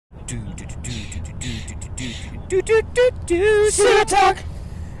Santa talk.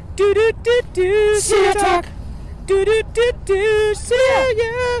 Santa talk.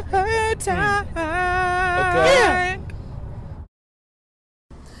 Santa time. Okay.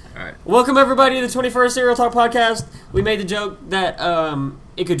 Alright. Welcome everybody to the 21st Serial Talk podcast. We made the joke that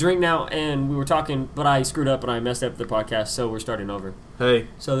it could drink now, and we were talking, but I screwed up and I messed up the podcast, so we're starting over. Hey.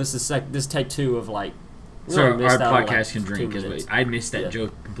 So this is take two of like. So our podcast podcast can drink. I missed that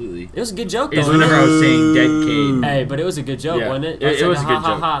joke completely. It was a good joke, It was though. whenever I was saying dead Kane. Hey, but it was a good joke, Yeah. wasn't it? It was a good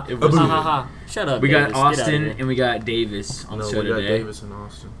joke. Ha It was ha ha. Shut up. We got Davis. Get outta Austin here. and we got Davis on the show we got today. Davis and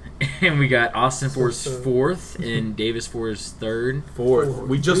Austin. And we got Austin for his fourth and Davis for his third. Fourth.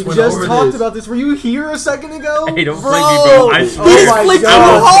 We just went just over talked this. about this. Were you here a second ago? Hey, don't Bro, flick me, bro. I he swear. flicked God. you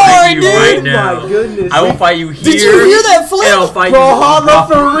hard, I will dude. fight you right Oh now. my goodness. I will fight you here. Did you hear that flick? And I'll fight Brawlhalla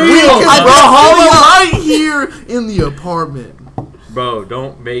you. for real. Brawlhalla right here in the apartment. Bro,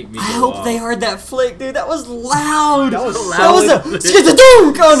 don't make me go I hope off. they heard that flick, dude. That was loud. That was That was a solid.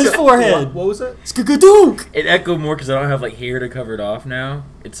 skidadunk on his forehead. What was that? Skidadunk. It echoed more because I don't have like hair to cover it off now.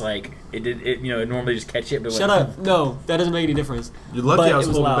 It's like it normally just catch it, but Shut up. No, that doesn't make any difference. You're lucky But I was it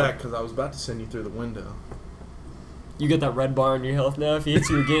was holding loud. back because I was about to send you through the window. You get that red bar in your health now. If he hits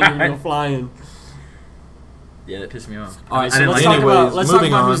you again, you're flying. Yeah, that pissed me off. All right, I so didn't let's like talk it. about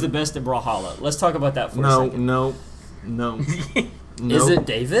moving on. who's the best at Brawlhalla. Let's talk about that for a No, second. no. Is it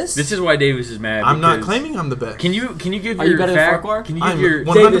Davis? This is why Davis is mad. I'm not because- claiming I'm the best. Can you give Are your you better than fact? Farquhar? Can you give I'm your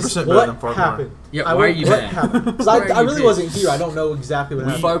 100% Davis, better what than Farquhar. happened? Yeah, why are you what mad? happened? Because Why are I you really pissed? wasn't here. I don't know exactly what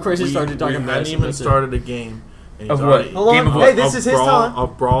happened. Farquhar just started talking we about hadn't it, even that's it. started a game. And Of he's what? already- Hold on. Game of Hey, what? this is his time.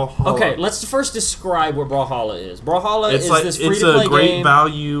 Of Brawlhalla. Okay, let's first describe what Brawlhalla is. Brawlhalla It's is like this it's free-to-play a great game.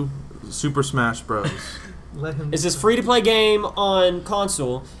 value Super Smash Bros. Let him. It's this free-to-play game on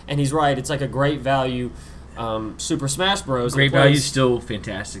console, and he's right. It's like a great value Super Smash Bros. Great It plays- value is still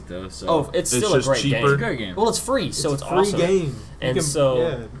fantastic though. So Oh, it's still a just great cheaper. game. great game. Well, it's free, so it's free awesome. game. You And can- so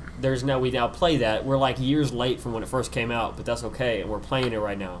yeah. we now play that. We're like years late from when it first came out, but that's okay. And we're playing it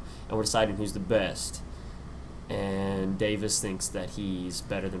right now, and we're deciding who's the best. And Davis thinks that he's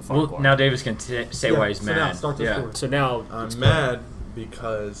better than Farquhar. well, now Davis can say why he's so mad. now start the story. So now I'm mad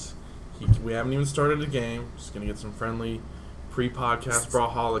because we haven't even started the game. Just gonna get some friendly pre-podcast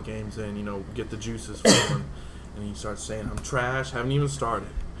Brawlhalla games in. Get the juices flowing. And he starts saying I'm trash. Haven't even started.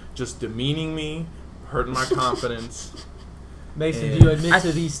 Just demeaning me, hurting my confidence. Mason, And- do you admit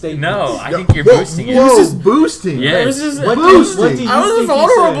to these statements? No, I think you're boosting it. This is boosting. Yeah. This is- What Boosting. do you I was think he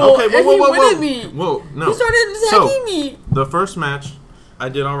vulnerable. said? Okay, And whoa, he whoa, went whoa, at me. Whoa, no. he started attacking me. The first match, I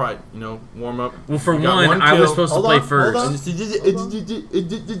did all right. Warm up. Well, for You got one, I was kill. supposed to Hold play on, hold on. first.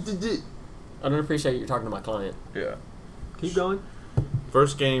 I don't appreciate you talking to my client. Yeah. Keep going.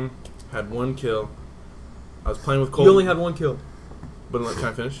 First game, had one kill. I was playing with Cole. You only had one kill. But can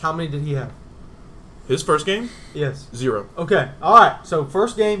I finish? How many did he have? His first game, Yes. 0. Okay. All right. So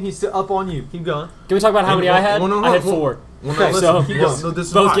first game, he's still up on you. Keep going. Can we talk about how many I had? Well, no, I had well, 4. Well, Okay, no, so- listen, keep well, going. no, this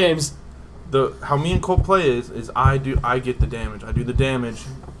is Both why. games. How me and Colt play is I get the damage. I do the damage.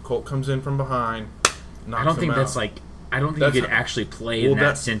 Colt comes in from behind. Knocks I don't think him that's out. like. I don't think That's you could not- actually play well, in that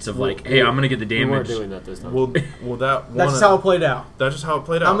that- sense of well, like, hey, I'm gonna get the We weren't damage. doing that this time. Well, that That's one. just how it played out. That's just how it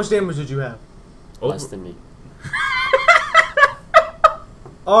played out. How much damage did you have? Less than me.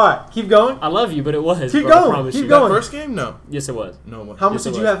 All right. Keep going. I love you, but it was. Keep bro, I going, promise keep you. going. First game, no, Yes, it was. no. What? How much Yes, it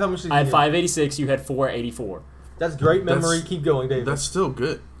did you was. have? How much did you I had have? 586. You had 484. That's great memory. That's- Keep going, David. That's still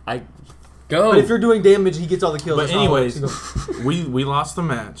good. I Go. But if you're doing damage, he gets all the kills. But That's how it works. anyways, You go, we lost the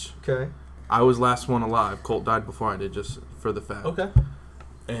match. okay. I was last one alive. Colt died before I did, just for the fact. Okay.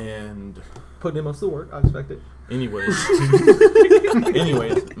 And Putting in most of the work. I expect it. anyways,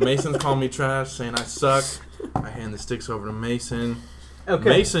 Mason's calling me trash, saying I suck. I hand the sticks over to Mason.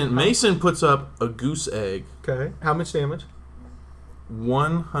 Okay. Mason puts up a goose egg. Okay. How much damage?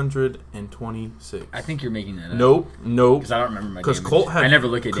 126. I think you're making that up. Nope. Because I don't remember my 'Cause damage. Colt had- I never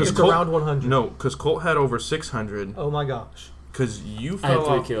look at Because It's damage. around 100. No, because Colt had over 600. Oh my gosh. Because you I had fell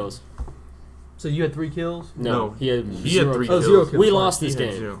 3 off. kills. So you had 3 kills? No, he had he had 3 Oh, kills. 0 kills. We Fine. lost He this had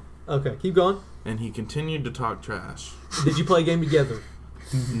game. 0. Okay. Keep going. And he continued to talk trash. Did you play a game together?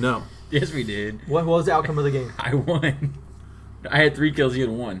 No. Yes, we did. What was the outcome of the game? I won. I had 3 kills. You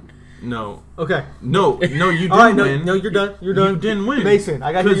had 1. No. Okay. No, you didn't All right. win. No, you're done. You're done. You didn't win. Mason,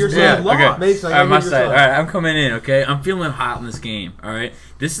 I got to hear your Because side. you lost. Mason, I All right, got my to hear side. your All side. right, I'm coming in. Okay, I'm feeling hot in this game. All right,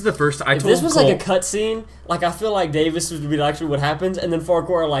 this is the first. I If told this was Colt, like a cutscene, like I feel like Davis would be actually what happens, and then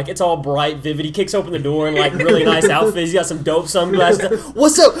Farquhar, like it's all bright, vivid. He kicks open the door in like really nice outfit. He's got some dope sunglasses.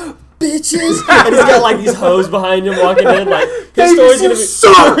 What's up? bitches? And he's got like these hoes behind him walking in. Like his Davis, story's gonna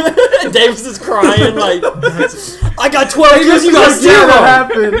be. suck! Davis is crying like, I got 12 years, you got That 0.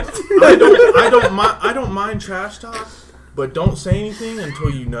 happened. I don't mind trash talk, but don't say anything until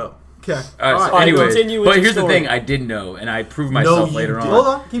you know. Okay. All right, so Alright, anyways, continue with but your here's the story. thing: I did know, and I proved myself you later didn't. on. Hold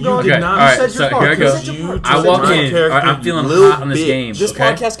on. Keep going. did Okay, not. all right, You said so your part. here I You go. said your part. I said walk my in. character, I'm you feeling little hot on this bitch. game. This okay?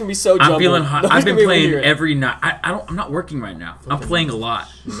 podcast can be so jumbled. I'm feeling hot. Nobody's I've been gonna be able to playing hear it. every night. I'm not working right now. I'm playing a lot.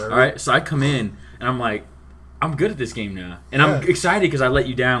 All right, so I come in and I'm like, I'm good at this game now, and I'm excited because I let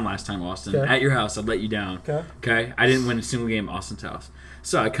you down last time, Austin. Okay. At your house, I let you down. Okay. Okay. I didn't win a single game at Austin's house.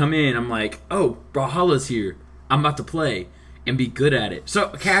 So I come in. I'm like, oh, Brawlhalla's here. I'm about to play and be good at it. So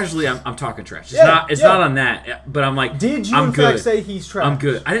casually, I'm talking trash. It's not on that, but I'm like, Did you I'm in good. fact say he's trash? I'm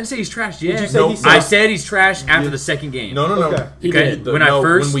good. I didn't say he's trash yet. you say he's I trash? said he's trash after the second game. No. Okay. He Okay, did. when I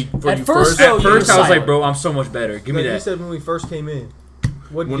first- when you first, though, At you were first, I was like, silent. bro, I'm so much better. Give me But you that. said when we first came in.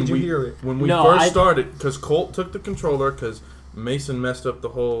 What when did you we hear it? when we No, first I- started, because Colt took the controller because Mason messed up the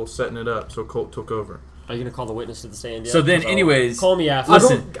whole setting it up, so Colt took over. Are you gonna call the witness to the stand yet? So then, anyways, call me after.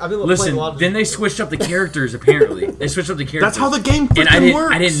 listen, I've been playing listen. a lot of Then they this. switched up the characters. Apparently, they switched up the characters. That's how the game and I freaking didn't.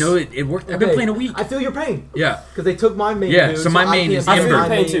 works. I didn't know it worked. I've been Okay, playing a week. I feel your pain. Yeah. Because they took my main. Yeah, dude, so my I main can't is play I feel Ember. your my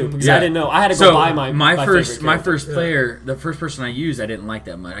pain main. too because Yeah. I didn't know. I had to go So buy my first favorite character. player, the first person I used, I didn't like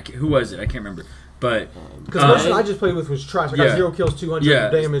that much. Who was it? I can't remember. But Because the person I just played with was trash. I got yeah. 0 kills, 200 Yeah.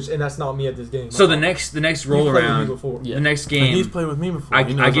 damage, and that's not me at this game. so the next roll You've played with me around, before. Yeah. the next And game, he's played with me before. I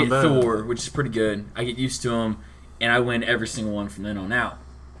He knows get I'm better. Thor, which is pretty good. I get used to him, and I win every single one from then on out.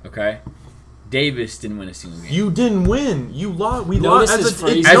 Okay. Davis didn't win a single game. You didn't win. You lost. We Notice lost his as a,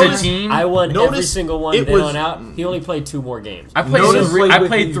 phrase. As a notice- team, I won every Notice single one. it Then was- on out, he only played 2 more games. I played. Notice- I with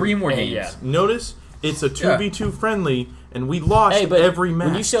played you. 3 more Yeah, games. yeah. Notice it's a 2v2 friendly, and we lost Hey, but every match.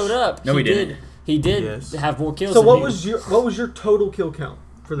 when you showed up, No, he we did. didn't. He did Yes. have more kills. So than what you. was your total kill count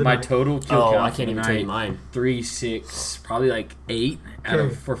for the My night? total kill Oh, count. I for can't the even tell you night, mine. 3, 6, probably like 8 out Okay.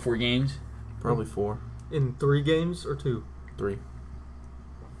 of for 4 games. Probably 4, In 3 games or 2? 3.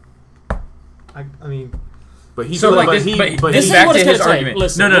 I mean, But he. So but like he, this, but but this this is back what to it's his gonna take. argument.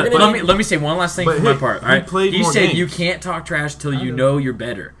 Listen, no, we're but gonna- let me say one last thing But from he- my part. All he right, played you more said games. you can't talk trash till you know. know you're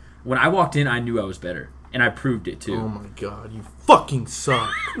better. When I walked in, I knew I was better, and I proved it too. Oh my god, you fucking suck.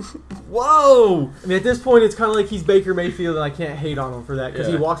 Whoa! I mean, at this point, it's kind of like he's Baker Mayfield, and I can't hate on him for that because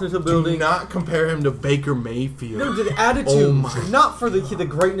he Yeah. walks into the Do building. not compare him to Baker Mayfield. No, the attitude, Oh my- not for the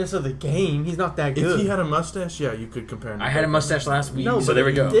greatness of the game. He's not that good. If he had a mustache, yeah, you could compare him to I had a Baker. mustache last week, No, so but there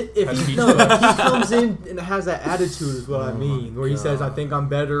we go. If That's he, peach no, fuzz. he comes in and has that attitude, is what I Oh mean, my where he says, "I God. think I'm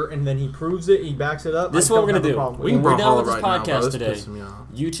better," and then he proves it. He backs it up. This is I what we're don't gonna have a do. problem with We it. can When we're done Brawlhalla with this right now, bro. podcast This today, pisses me off.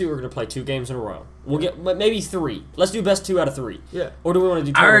 you two are gonna play 2 games in a row. We'll get maybe 3. Let's do best 2 out of 3. Yeah. Or do we want to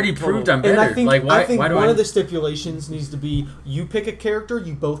do? I Total, already total? proved I'm And better. I think, like why? I think why do one I? of the stipulations needs to be: you pick a character,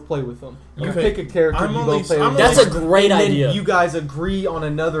 you both play with them. You Okay. pick a character, I'm you only- both play I'm with them. That's a great and then idea. you guys agree on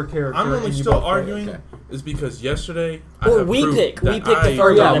another character. I'm only and you still both play. arguing Okay. is because yesterday I Or have we proved pick. We that pick the I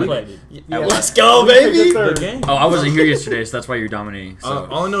third yeah, one we- to play. yeah. Let's go, We pick a baby! third. the game. Oh, I wasn't here yesterday, so that's why you're dominating. So.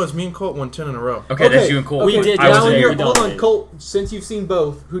 All I know is me and Colt won 10 in a row. okay, that's you and Cole. We did I now wasn't in here. your, hold on, dominated. Colt. Since you've seen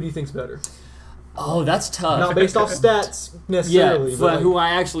both, who do you think's better? Oh, that's tough. Not based off stats Yeah, necessarily, but but like, who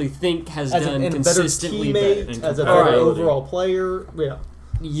I actually think has as done and a better consistently teammate, better. as a All better right. overall player. Yeah.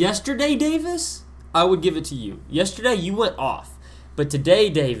 Yesterday, Davis, I would give it to you. Yesterday, you went off. But today,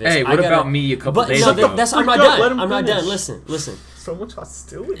 Davis, Hey, I what gotta- about me a couple But days no, ago? that's I'm not Freak up, let done. him I'm not finish. done. Listen. So much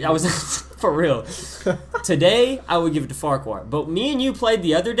hostility. I was for real. Today, I would give it to Farquhar. But me and you played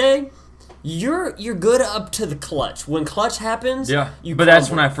the other day. You're good up to the clutch. When clutch happens, Yeah, you but that's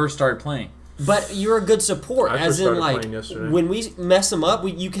when crumble. I first started playing. But you're a good support, I as first in started like playing yesterday. when we mess them up,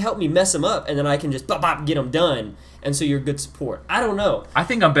 you can help me mess them up, and then I can just bop, bop, get them done. And so you're a good support. I don't know. I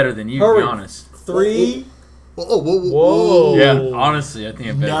think I'm better than you, to Hurry. be honest. 3. Whoa. Whoa. Yeah, honestly, I think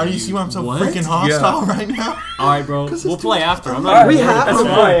I'm better. Now than you see why I'm so What? freaking hostile right now? All right, bro. We'll play after. I'm All not. right, We worried. have That's to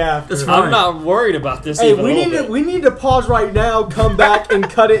fine. play after. That's fine. I'm not worried about this. Hey, even a we little need to bit. we need to pause right now, come back and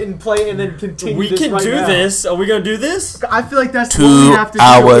cut it and play, and then continue. We this can right do now. this. Are we gonna do this? I feel like that's 2 what we have to do.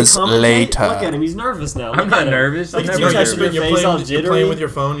 hours Commentate. later. Look at him. He's nervous now. I'm Look not at him. nervous. I'm Look at never you touching nervous. your You're face all playing, jittery. you're playing with your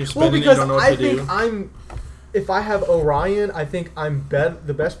phone, you're Well, spinning it, you because don't know what I to think do. if I have Orion, I think I'm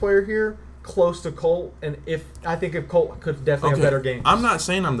the best player here, close to Colt, and if Colt could definitely have better games. I'm not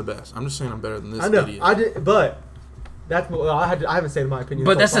saying I'm the best. I'm just saying I'm better than this I know, idiot. I did, but I haven't said my opinion.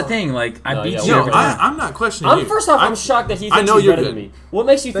 But so that's the far. thing. Like I No, beat yeah, you. well, every No, time. I'm not questioning you. First off, I'm shocked that he I thinks know he's you're better good. than me. What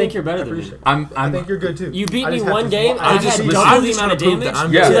makes you think you're better than me? I think you're good too. You beat I me just have one to- game. I I just- had listen, double I'm the just amount of trying to prove damage. that I'm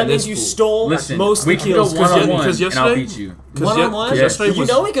So better that than means this you fool. stole Listen, most of we the can go kills. one on one, because and I'll yesterday- beat you. One on one. yesterday You was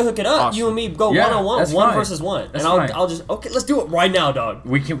know we can hook it up. awesome. You and me go Yeah, one on one, that's one fine. versus one, That's and fine. I'll just okay. Let's do it right now, dog.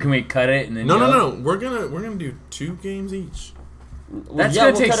 Can we cut it and then No, go? no, no. We're gonna do 2 games each. That's Yeah,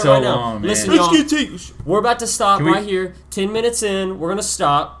 gonna we'll take cut it so right now. long, man. Listen, Let's y'all, get take. we're about to stop Can we- right here. 10 minutes in, we're gonna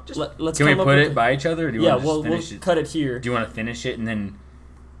stop. Let's Can we come up put with it by each other? Or do you Yeah, want to we'll just finish it? cut it here. Do you want to finish it and then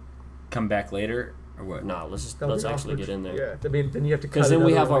come back later, or what? No, let's That'll be actually awkward. get in there. Yeah, I mean, then you have to cut Because it then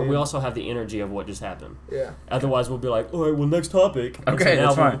we another have way. we also have the energy of what just happened. Yeah. Otherwise, we'll be like, all right, well, next topic. And Okay, now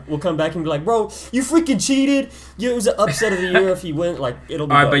that's fine. We'll come back and be like, bro, you freaking cheated. Yeah, it was an upset of the year if he went. Like, it'll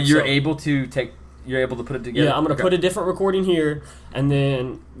be All right, dope. but you're So, able to take. You're able to put it together. yeah, I'm gonna Okay. put a different recording here, and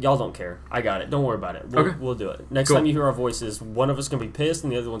then y'all don't care. I got it. Don't worry about it. Okay. We'll do it. Next Cool. time you hear our voices, one of us gonna be pissed,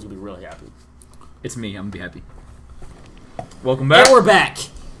 and the other one's gonna be really happy. It's me. I'm gonna be happy. Welcome back. And we're back.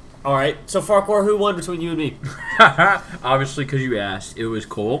 All right. So Farquhar, who won between you and me? Obviously, because you asked, it was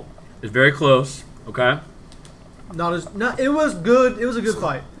Cole. It was very close. Okay. It was good. It was a good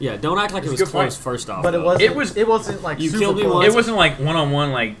fight, Yeah. Don't act like it It's was a good close. fight. First off, but though. it wasn't like You super killed me close. once. It wasn't like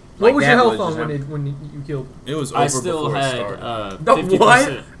one-on-one. Like What was your that health was on just- when you killed? It was over I still before it had started. 50%.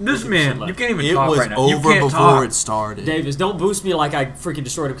 What? This 50% man, left. you can't even It talk was right now. You over can't before talk. it started. Davis, don't boost me like I freaking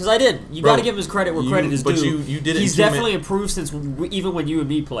destroyed him because I did. You Bro, got to give him his credit where credit is but due. you did it He's in 2 definitely improved since even when you and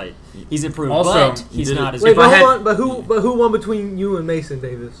me played. He's improved, Also, but you he's did not it- as Wait, good. I but had- hold on. But who won between you and Mason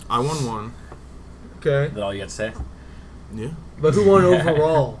Davis? I won 1. Okay, Is that all you got to say? Yeah. but who won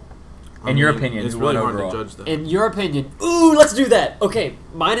overall? In your opinion, it's who really won hard overall? to judge that. In your opinion, ooh, let's do that. Okay,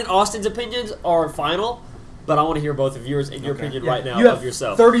 mine and Austin's opinions are final, but I want to hear both of yours and your Okay. opinion Yeah, right now you have of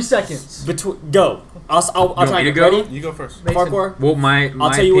yourself. 30 seconds. Go. I'll want try me to to go? Ready? You go first. Mason. Farquhar? Well, my I'll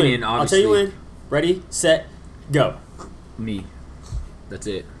tell you opinion, when. I'll tell obviously, you when. Ready, set, go. me. That's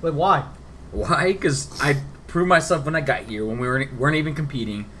it. Wait, why? Why? Because I proved myself when I got here, when we weren't even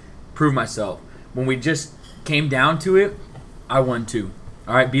competing. Proved myself. When we just came down to it, I won 2.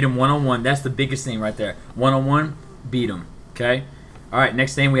 All right, beat him 1-on-1. That's the biggest thing right there. 1-on-1, beat him. Okay. All right.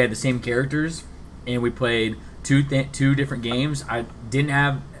 Next thing, we had the same characters, and we played two different games. I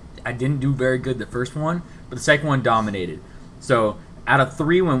didn't do very good the first one, but the second one dominated. So out of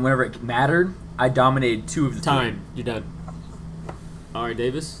 3, whenever it mattered, I dominated 2 of the Time. You're done. All right,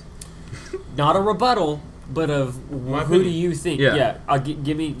 Davis. Not a rebuttal, but of who do opinion. you think? Yeah. I'll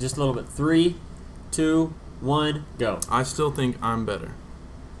give me just a little bit. 3, 2, 1, go. I still think I'm better.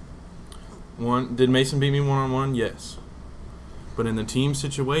 Did Mason beat me 1-on-1? Yes. But in the team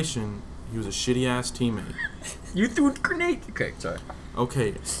situation, he was a shitty ass teammate. You threw a grenade. Okay, sorry.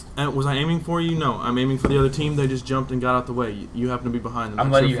 Okay, was I aiming for you? No, I'm aiming for the other team. They just jumped and got out the way. You happen to be behind them. I'm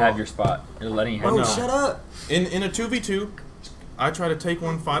That's letting you your have fault. your spot. You're letting you have Bro, your no. shut up. In a 2v2, I try to take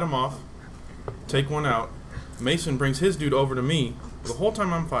one, fight him off, take one out. Mason brings his dude over to me. The whole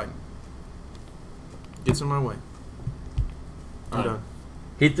time I'm fighting, gets in my way. I'm done.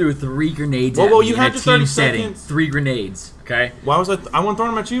 He threw 3 grenades Whoa, at whoa, me you in had a your team 30 setting. seconds. 3 grenades, okay? Why was I wasn't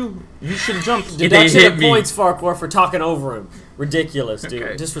throwing them at you. You should have jumped. They Deduction hit of me. points, Farquhar, for talking over him. Ridiculous, dude.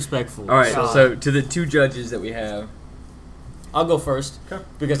 Okay. Disrespectful. All right, God. so to the 2 judges that we have. I'll go first Okay.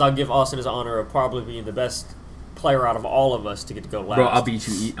 because I'll give Austin his honor of probably being the best player out of all of us to get to go last. Bro, I'll beat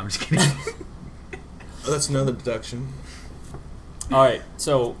you. I'm just kidding. That's another deduction. All right,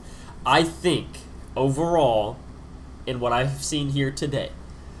 so I think overall, in what I've seen here today,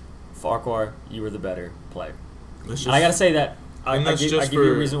 Farquhar, you were the better player. That's And I gotta say that. I and give that's just you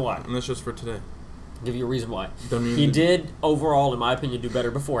a reason why. And that's just for today. Give you a reason why. Don't mean He to- did overall, in my opinion, do better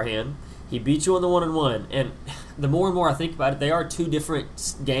beforehand. He beat you on the 1-on-1, and the more and more I think about it, they are 2 different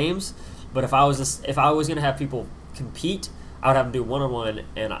games. But if I was gonna have people compete, I would have them do 1-on-1,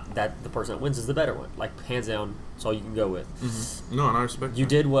 and that the person that wins is the better one. Like hands down, that's all you can go with. No, and I respect You that.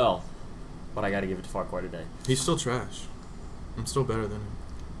 did well, but I got to give it to Farquhar today. He's still trash. I'm still better than him.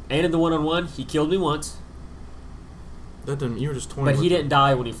 And in the 1-on-1, he killed me once, That didn't. You were just 20. but he with didn't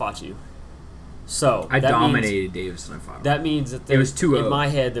die when he fought you. So I that means- dominated Davis when I fought him. That means that It was there- 2-0. in my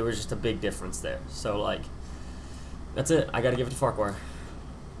head there was just a big difference there. So like, that's it. I got to give it to Farquhar.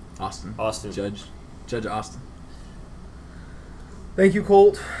 Austin. Austin. Judge Austin. Thank you,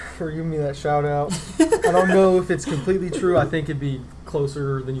 Colt, for giving me that shout out. I don't know if it's completely true. I think it'd be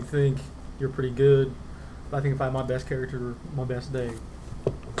closer than you think. You're pretty good. But I think if I had my best character, my best day,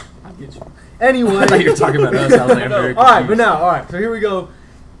 I'd get you. Anyway. I thought you were talking about us. I was like, I'm very All right, but confused. now, all right. So here we go.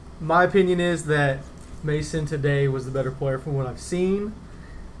 My opinion is that Mason today was the better player from what I've seen.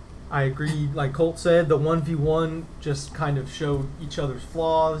 I agree. Like Colt said, the 1v1 just kind of showed each other's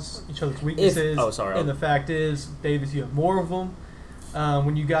flaws, each other's weaknesses. And the fact is, Davis, you have more of them.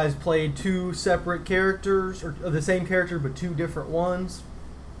 When you guys played two separate characters, or the same character but two different ones,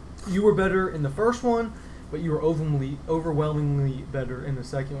 you were better in the first one, but you were overwhelmingly better in the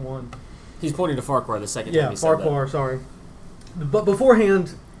second one. He's pointing to Farquhar the second time he said that. Yeah, Farquhar, sorry. But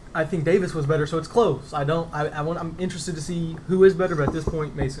beforehand, I think Davis was better, so it's close. I'm interested to see who is better, but at this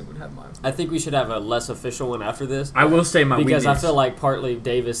point, Mason would have mine. I think we should have a less official one after this. I will say my because weakness. I feel like partly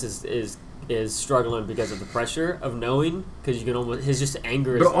Davis is struggling because of the pressure of knowing, because you can almost his just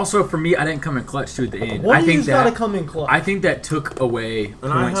anger. But also for me, I didn't come in clutch to at the end. What I think you got to come in clutch? I think that took away. And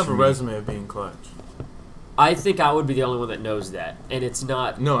points I have for a me. resume of being clutch. I think I would be the only one that knows that, and it's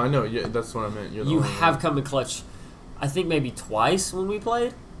not. No, I know. Yeah, that's what I meant. You're the You only have one. come in clutch. I think maybe twice when we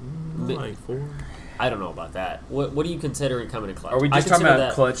played. Like 4. I don't know about that. What are you considering coming in clutch? Are we I just talking consider about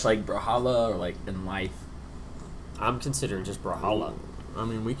that, clutch like Brawlhalla or like in life? I'm considering just Brawlhalla. I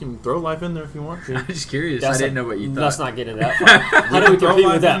mean, we can throw life in there if you want to. I'm just curious. I didn't know what you thought. Let's not get into that. How do we Throw compete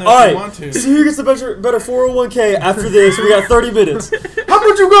life with in that? there All if you right. want to. So who gets the better 401k after this? We got 30 minutes. How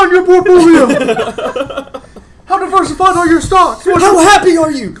much you got in your portfolio? How diversified are your stocks? How happy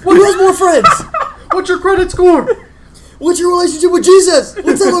are you? Who has more friends? What's your credit score? What's your relationship with Jesus?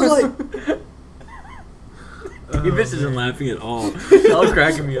 What's that look like? Davis isn't laughing at all. Y'all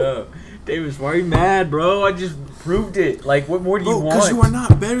cracking me up. Davis, why are you mad, bro? I just proved it. Like, what more do you want? Because you are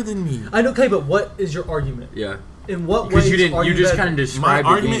not better than me. I know, okay, but what is your argument? Yeah. In what Because ways you didn't. are You you just better? kind of My described the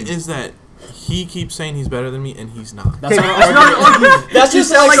argument game. is that he keeps saying he's better than me, and he's not. That's Okay, not that's an not an argument. argument. That's just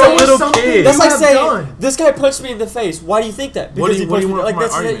sound like like a saying little something kid. That's you like have saying done. this guy punched me in the face. Why do you think that? What do Because you- he what do punched you me. want Like from my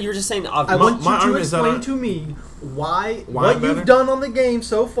that's argument? you're just saying the I obvious. want my you to argument is that explain I- to me why Why what better? you've done on the game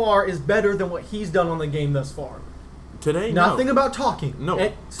so far is better than what he's done on the game thus far. Today, Nothing no. about talking.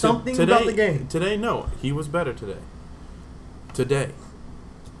 No. Something Today, about the game. Today, no. He was better today. Today.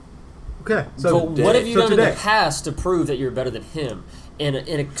 Okay, so But what have you so done in today. the past to prove that you're better than him in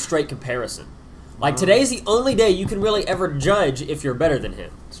a straight comparison? Like today's the only day you can really ever judge if you're better than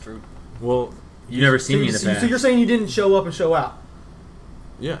him. It's true. Well, You never seen me in the So past. you're saying you didn't show up and show out?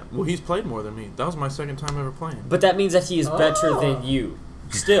 yeah. Well, he's played more than me. That was my second time ever playing. But that means that he is better Oh. than you.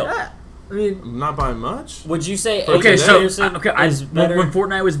 Still, Yeah. I mean, Not by much. would you say Okay, AJ so Peterson is better? when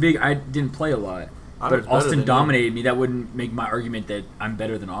Fortnite was big, I didn't play a lot. I was But better Austin than you. dominated me. That wouldn't make my argument that I'm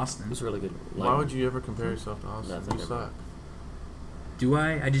better than Austin. It was really good. Why would you ever compare yourself to Austin? Nothing, You never. suck. Do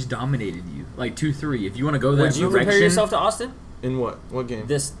I? I just dominated you. Like 2-3. If you want to go that Would you direction. compare yourself to Austin? In what? What game?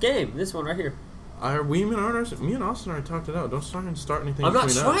 This game, this one right here. Me and Austin already talked it out. Don't start anything. I'm not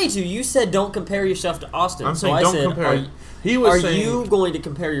between trying us. to. You said don't compare yourself to Austin. I'm so saying I don't said, compare. He was Are saying. you going to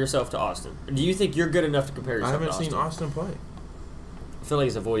compare yourself to Austin? Do you think you're good enough to compare I yourself to haven't Austin? seen Austin play. I feel like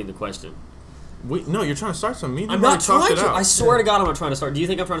he's avoiding the question. No, you're trying to start something. Me and I'm him not already talked trying it to. out. I swear to God, I'm not trying to start. Do you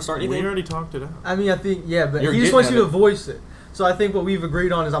think I'm trying to start We anything? already talked it out. I mean, I think but You're he just getting wants at you to it. voice it. So I think what we've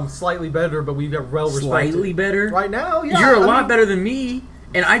agreed on is I'm slightly better, but we've got well respected. Slightly better? Right now, yeah. You're a I lot mean, better than me.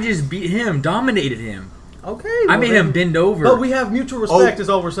 And I just beat him. Dominated him. Okay. I well made then- him bend over. But we have mutual respect, is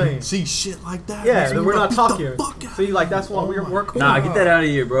all we're saying. See shit like that. Yeah, makes me we're wanna not beat the talking. fuck out See, of like you. that's why we're cool. Nah, get that out of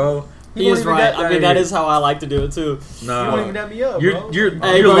here, bro. He won't is even right. get- I mean, that is how I like to do it too. You won't even No. dap me up, You're bro. you're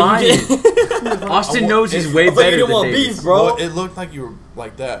Hey, you're bro, you lying. get- Austin knows he's way I thought you better didn't than want Davis. beef, bro. Well, it looked like you were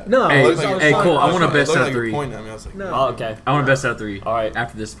like that. No, Hey, I was hey, trying- Cole, I want a It best looked out like of you were 3. pointing at me. I was like, No. Oh, okay. I want a best out of 3. All right.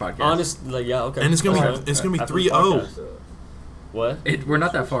 After this podcast. Honestly, yeah, okay. And it's gonna be Okay. it's gonna be After this 3-0. podcast. What? We're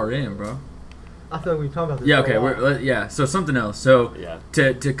not that far in, bro. I feel like we've talked about this. Yeah, for a okay. while. Yeah, so something else. So Yeah.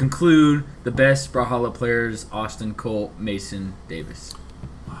 to conclude, the best Brawlhalla players: Austin, Colt, Mason, Davis.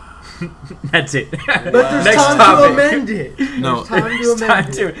 That's it. But there's Next time topic. to amend it. No. There's time to It's time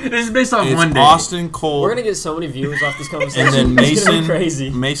amend to. it. This is based off It's one day. Austin, Cole, We're gonna get so many viewers off this conversation. and then It's gonna be Mason. crazy.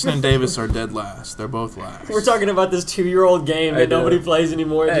 Mason and Davis are dead last. They're both last. We're talking about this 2-year-old game I that know. nobody plays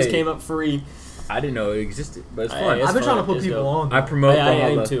anymore. It just Hey. came up free. I didn't know it existed, but it's Hey, fun. it's I've been trying to fun. put It's people dope. on. I promote I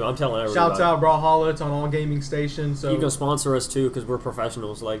am Brawlhalla. too. I'm telling everybody. Shouts out Brawlhalla. It's on all gaming stations. So You can sponsor us too because we're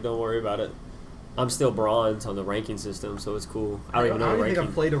professionals. Like, don't worry about it. I'm still bronze on the ranking system, so it's cool. I don't even know the think ranking.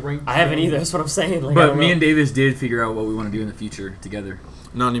 I've played a ranked. I haven't game. either. That's what I'm saying. Like, I But don't me know. and Davis did figure out what we want to do in the future together.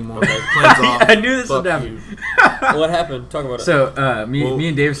 Not anymore. Plans off. I knew this would Fuck happen. you. What happened? Talk about it. So me Well,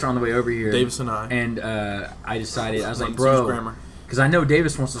 and Davis are on the way over here. Davis and I. And I decided, I was like, Let's use bro, grammar. because I know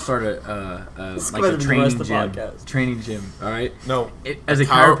Davis wants to start This like could a be the training rest of the gym. podcast. Training gym, all right? No. As a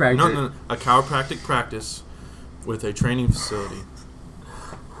chiropractor. No. A chiropractic practice with a training facility.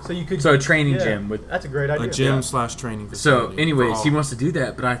 So you could. So a training yeah, gym with. That's a great idea. A gym Yeah. / training So, facility. anyways, for he all. wants to do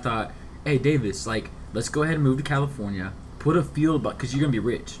that, but I thought, hey, Davis, like, let's go ahead and move to California. Put a field, because you're gonna be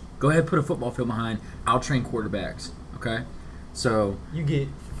rich. Go ahead, put a football field behind. I'll train quarterbacks. Okay, so You get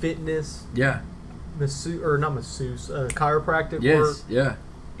fitness, yeah, chiropractic yes, work. yeah.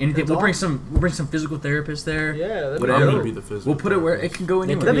 Anything. That's We'll bring some physical therapists there. Yeah, that'd be Whatever. I'm dope. gonna be the physical. We'll put it where it can go It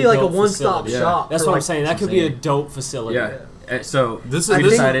anywhere. could That'd be be like a dope one-stop facility. shop. That's for, what I'm like, saying. That could be a dope facility. Yeah. So This I is think-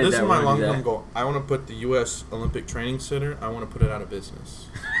 decided this that is we're my gonna do long-term that. goal. I want to put the U.S. Olympic Training Center. I want to put it out of business.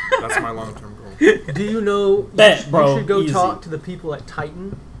 That's my long-term goal. Do you know? Bet, you bro, should go easy. talk to the people at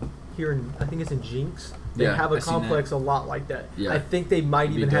Titan here in. I think it's in Jinx. They Yeah, have a I've seen complex a lot like that. Yeah. I think they might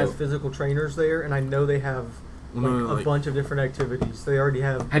It'd be even have dope. physical trainers there, and I know they have Well, no, a like- bunch of different activities. They already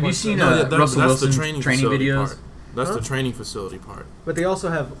have. Have you bunch seen of- uh, that's Russell the Wilson's training training facility videos? part. That's Huh? the training facility part. But they also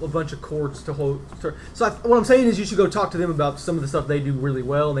have a bunch of courts to hold. So what I'm saying is, you should go talk to them about some of the stuff they do really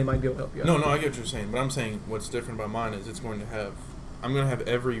well, and they might be able to help you out. No, I get what you're saying, but I'm saying what's different about mine is I'm going to have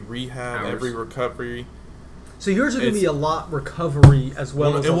every rehab, Hours. every recovery. So yours is going to It's- be a lot recovery as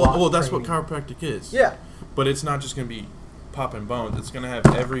well as a lot well, that's what training. chiropractic is. Yeah. But it's not just going to be popping bones. It's going to have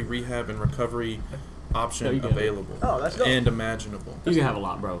every rehab and recovery No, option you get it. available Oh, that's dope. and imaginable. You can have a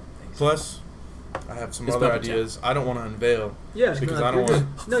lot, bro. Plus, I have some It's other puppet chat. ideas. I don't want to unveil Yeah. because no, I don't you're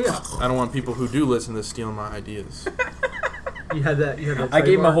want good. No, yeah. I don't want people who do listen to steal my ideas. You had that. I gave my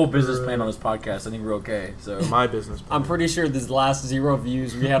trademark whole business for, plan on this podcast. I think we're okay. So My business. I'm pretty sure these last 0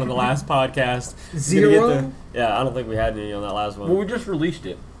 views we had on the last podcast. Zero? Yeah, I don't think we had any on that last one. well, we just released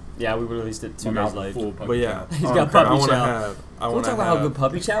it. Yeah, we released it 2 Well, days not late. full But yeah, He's on got cra- puppy I want to chow. have. I We'll want talk to about how good have.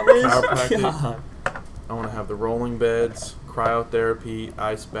 puppy chow is. chiropractic. God. I want to have the rolling beds, cryotherapy,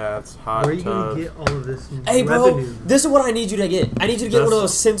 ice baths, hot Where are you going tubs. to get all of this Hey, bro, revenue? this is what I need you to get. I need you to get one of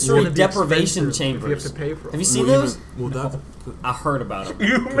those It's sensory gonna be deprivation expensive if you have chambers. to pay for Have you it. seen Well, those? even- well, that. I heard about them.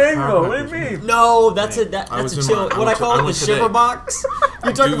 You made me. What do you mean? No, that's Hey, a that's I a was in chill. my- I What I went to- call I it, the went today. shiver box.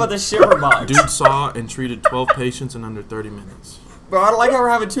 You're talking Dude- about the shiver box, Dude saw and treated 12 patients in under 30 minutes. bro. I don't like how we're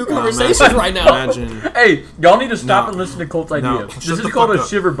having 2 Now, conversations imagine- right now. Imagine. Hey, y'all need to stop No. and listen to Colt's idea. No, This shut is the called fuck a up.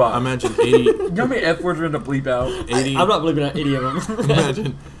 shiver box. Imagine 80. You know how many F words we're going to bleep out? 80 I'm not believing any of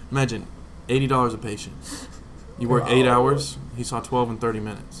them. imagine $80 a patient. You work 8 hours. He saw 12 in 30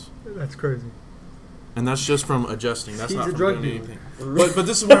 minutes. That's crazy. And that's just from adjusting. That's He's not a from drug doing dealer. anything. But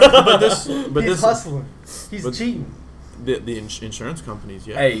this is where. But He's this. hustling. He's but- cheating. The insurance companies,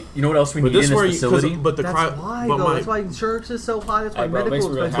 yeah. Hey, you know what else we but need this in where this you, facility? but the That's why, but though. my, That's why insurance is so high. That's why Hey, bro, it makes medical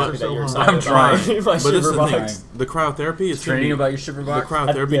me really happy expenses that are you're so excited. I'm trying. about my but this is shiver the thing. box. The cryotherapy is Training gonna about your shiver be, box? the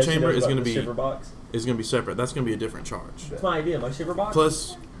cryotherapy Yeah, she chamber knows is about going to the be shiver box. separate. That's going to be a different charge. That's my idea. My shiver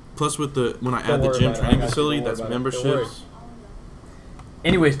box. Plus with the when I Don't add the worry gym about it. I training got you. facility, Don't worry that's about it. Don't worry. memberships.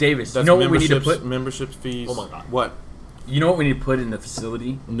 Anyways, Davis, That's you know what we need to memberships, put? membership fees. Oh my God. What? You know what we need to put in the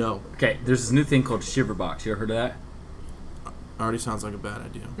facility? No. Okay, there's this new thing called shiver box. You ever heard of that? Already sounds like a bad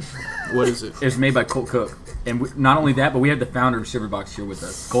idea. What is it? It was made by Colt Cook, and not only that, but we have the founder of Shiverbox here with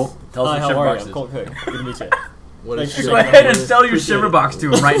us. Colt, tell us Hi, what how Shiverbox are you? is. I'm Colt Cook. Good to meet you. What is Thank you. Go shiver- ahead and sell your Appreciate it. Shiverbox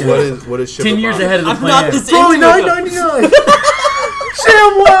to him right now. what is shiver 10 years box? ahead of the I'm plan. not this It's only into it, though. $9.99.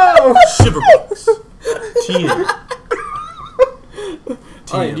 Sam, wow. Shiver box. TM.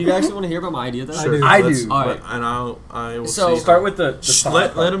 All right, do you actually want to hear about my idea, though? I do. I Let's- do. All right. And I will So- see. Start with the Shh, side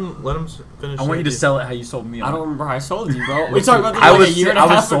let part. him finish. I want you to the sell it how you sold me on I don't it. remember how I sold you, bro. We What's talked the- about this I like was a year and a I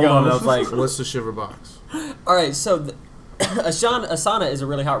was half sold ago. on it. I was like, idea. What's the shiver box? All right, so a sauna is a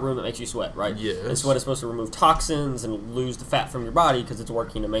really hot room that makes you sweat, right? Yes. And sweat is supposed to remove toxins and lose the fat from your body because it's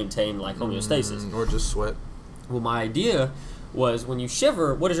working to maintain like homeostasis. Or just sweat. Well, my idea was when you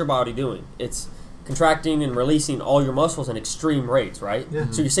shiver, what is your body doing? It's contracting and releasing all your muscles at extreme rates, right? Yeah.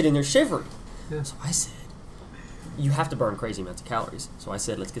 So you're sitting there shivering. Yeah. So I said, you have to burn crazy amounts of calories. So I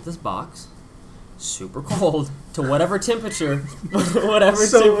said, let's get this box super cold to whatever temperature, whatever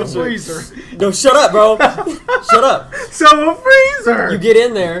So a temperature. freezer. No, shut up, bro. Shut up. So a freezer. You get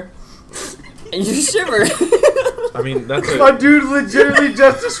in there and you shiver. I mean, that's My a. dude legitimately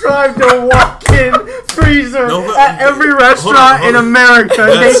just described a walk-in freezer No, but- at every restaurant hold in on. America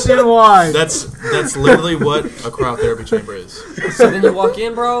That's- nationwide. That's literally what a cryotherapy chamber is. So then you walk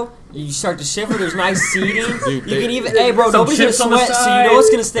in, bro. You start to shiver. There's nice seating. Dude, You they- can even, hey, bro, Some nobody's gonna chips on the sweat, so you know side. it's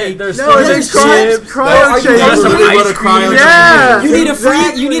gonna stay. There's No, some there's chips. cryo Are you chamber. guys- Literally what a ice cream. cryo Yeah. chamber You need a is.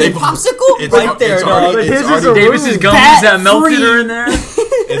 free. You need a They- popsicle it's right al- there, it's dog. already- But his it's is already- a Davis's room. gummies Fat that melted free. are in there.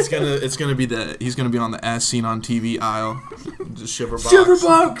 It's gonna be he's gonna be on the as seen on TV aisle. Just shiver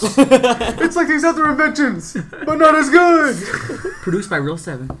box. It's like these other inventions, but not as good. Produced by Real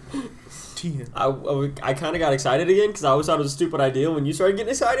 7. 10. I kind of got excited again because I always thought it was a stupid idea. When you started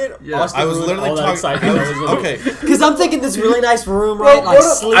getting excited, Yeah. Austin I was ruined literally all that talking. excitement. Okay. Because I'm thinking this really nice room, right? Well, Like what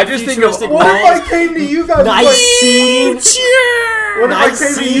if- sleek, I just think of- futuristic What if walls, I came to you guys? nice like, seating. What if Nice I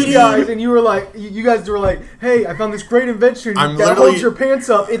came to you seating. guys and you were like, you guys were like, hey, I found this great invention I'm that literally- holds your pants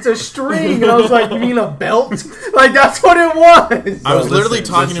up. It's a string, and I was like, you mean a belt? Like that's what it was. I was Bro, literally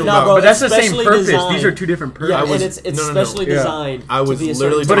listen, talking listen. to him No, about. bro, But that's the same Especially purpose. designed. These are two different purposes. Yeah, I was- and it's no, no, specially no. designed. I was to be a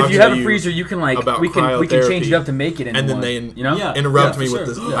literally certain But if talking you to have a you freezer, you can like about we can change it cryotherapy, up to make it into and then one. they you know Yeah. interrupt me for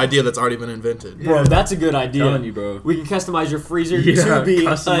with sure. this Yeah. idea that's already been invented. Bro, that's a good idea. telling you, bro. We can customize your freezer Yeah, to be a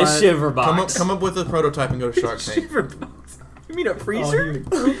customize- shiver box. Come up with a prototype and go to Shark Tank. You mean a Oh, freezer? he would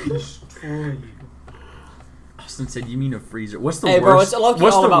destroy you. Austin said, "You mean a freezer?" What's the Hey, worst? bro, it's low-key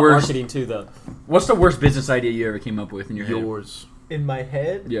what's all the about worst? marketing too, though. What's the worst business idea you ever came up with in your head? Yours. In my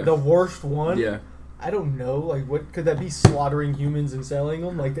head, Yeah. the worst one. Yeah. I don't know. Like, what could that be? Slaughtering humans and selling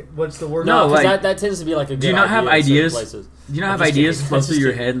them? Like, what's the worst? No, No, because like- that tends to be like a good Do you not have idea in certain ideas? places. Do you not I'm have just ideas kidding. flow I'm through just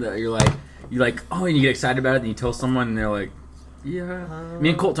your kidding. head that you're like, oh, and you get excited about it, and you tell someone, and they're like, yeah. Me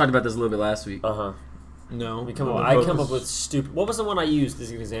and Colt talked about this a little bit last week. Uh-huh. No. I come up with stupid. What was the one I used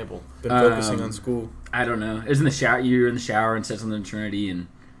as an example? Been focusing on school. I don't know. It was in the shower. You were in the shower and said something to Trinity, and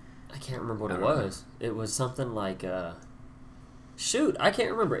I can't remember what I it don't know. was. It was something like, shoot, I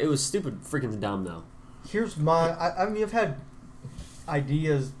can't remember. It was stupid, freaking dumb though. Here's my. I mean, I've had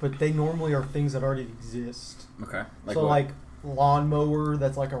ideas, but they normally are things that already exist. okay, So what? like lawnmower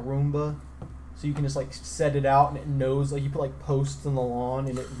that's like a Roomba, so you can just like set it out and it knows. Like you put like posts in the lawn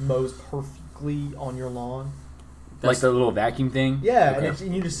and it mows perfectly on your lawn. like the little vacuum thing. Yeah, Okay.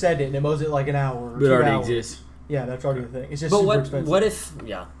 and you just set it and it mows it like an hour. Or But it 2 already hours. exists. Yeah, that's already a thing. It's just But super expensive. what if,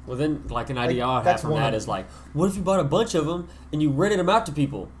 yeah, well then, like an idea I have that's from one that of is them. like, what if you bought a bunch of them and you rented them out to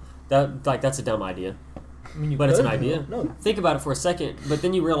people? That's a dumb idea. I mean, you But it's an could, idea. No, Think about it for a second, but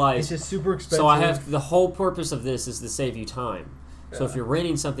then you it's realize, just super expensive. so I have, the whole purpose of this is to save you time. So if Yeah. you're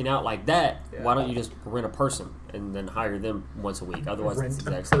renting something out like that, Yeah. why don't you just rent a person and then hire them once a week? Otherwise, it's rent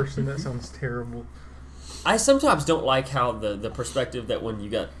the a exact same. person. That sounds terrible. I sometimes don't like how the perspective that when you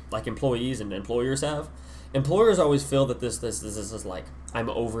got like employees and employers have. Employers always feel that this is like, I'm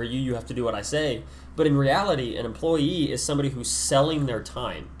over you, you have to do what I say. But in reality, an employee is somebody who's selling their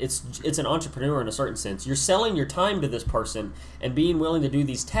time. It's an entrepreneur in a certain sense. You're selling your time to this person and being willing to do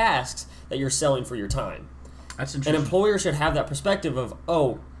these tasks that you're selling for your time. That's An interesting. employer should have that perspective of,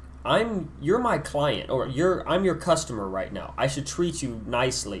 oh, you're my client, or I'm your customer right now. I should treat you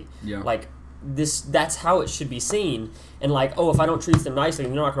nicely. Yeah. Like that's how it should be seen. And like, oh, if I don't treat them nicely,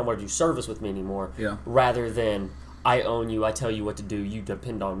 you're not going to want to do service with me anymore. Yeah. Rather than I own you, I tell you what to do, you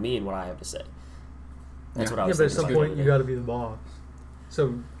depend on me and what I have to say. That's Yeah. what I Yeah, was but at thinking some about point the you other got day. to be the boss.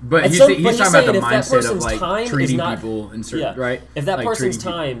 So But And he's, so- he's but he's talking about saying the if that mindset of person's like time is treating not- people in certain Yeah. right. If that Like, person's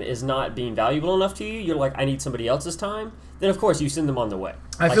treating people. time is not being valuable enough to you, you're like, I need somebody else's time. Then of course you send them on their way.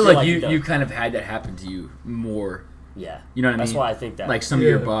 I feel you're like you're done. you kind of had that happen to you more. Yeah. You know what I mean? That's why I think that. Like some of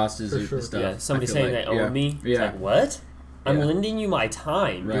your Yeah, bosses for or sure. stuff. yeah, somebody I feel saying like, they own me. It's Yeah. like, what? I'm Yeah. lending you my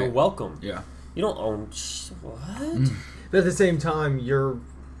time. You're Right. welcome. Yeah. You don't own what? but at the same time, you're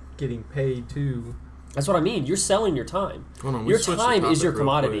getting paid too. That's what I mean. You're selling your time. Hold on, we Your switched the time is topic your real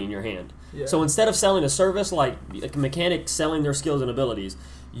commodity quick. in your hand. Yeah. So instead of selling a service like a mechanic selling their skills and abilities,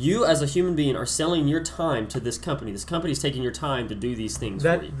 you as a human being are selling your time to this company. This company is taking your time to do these things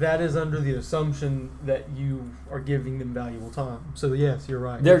for you. That is under the assumption that you are giving them valuable time. So yes, you're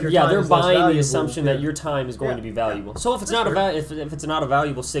right. If They're your time they're is less buying the valuable, assumption yeah. that your time is going Yeah. to be valuable. So if it's not That's if it's not a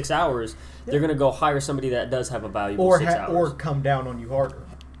valuable 6 hours, they're Yeah. going to go hire somebody that does have a valuable or 6 hours. or come down on you harder,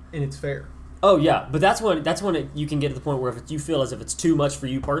 and it's fair. Oh yeah, but that's when you can get to the point where if you feel as if it's too much for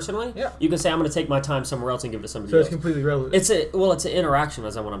you personally, Yeah. you can say I'm going to take my time somewhere else and give it to somebody So it's else. completely relevant. It's an interaction,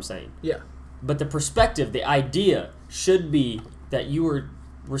 is what I'm saying. yeah. But the perspective, the idea should be that you are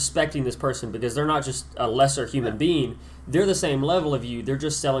respecting this person because they're not just a lesser human being. They're the same level of you. They're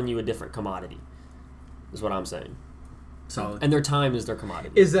just selling you a different commodity. Is what I'm saying. Solid. And their time is their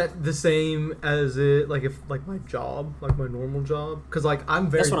commodity. Is that the same as it like if like my job, like my normal job? Because like I'm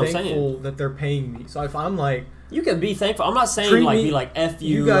very That's what I'm thankful that they're paying me. So if I'm like You can be thankful. I'm not saying Treat like me- be like F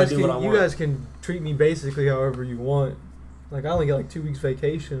you, you guys or do can what I you want. guys can treat me basically however you want. Like I only get like 2 weeks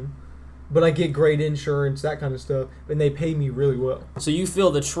vacation, but I get great insurance, that kind of stuff, and they pay me really well. So you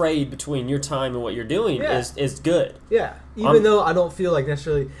feel the trade between your time and what you're doing Yeah. is good. Yeah, even though I don't feel like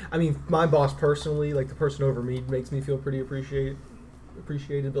necessarily. I mean, my boss personally, like the person over me, makes me feel pretty appreciated.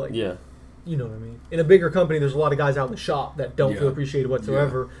 But like, Yeah. you know what I mean. In a bigger company, there's a lot of guys out in the shop that don't feel appreciated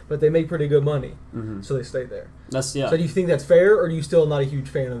whatsoever, but they make pretty good money, so they stay there. That's So do you think that's fair, or are you still not a huge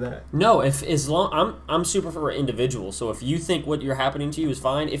fan of that? No, if as long I'm super for individual. So if you think what you're happening to you is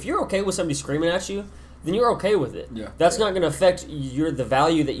fine, if you're okay with somebody screaming at you, then you're okay with it. Yeah. That's not going to affect the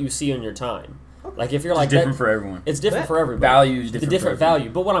value that you see on your time. Like if you're like It's different for everyone. it's different for everybody. Value is different. The different value.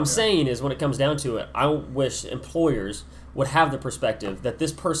 But what I'm saying is, when it comes down to it, I wish employers would have the perspective that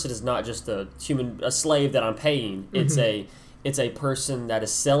this person is not just a slave that I'm paying. It's a person that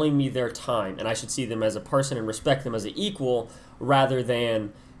is selling me their time, and I should see them as a person and respect them as an equal, rather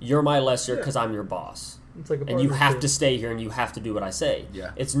than you're my lesser because I'm your boss. It's like a And you have partnership. to stay here and you have to do what I say.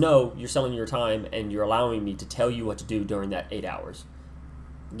 Yeah. It's no, you're selling your time and you're allowing me to tell you what to do during that 8 hours.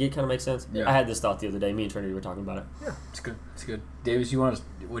 It kind of makes sense? Yeah. I had this thought the other day. Me and Trinity were talking about it. Yeah, it's good. It's good. Davis, what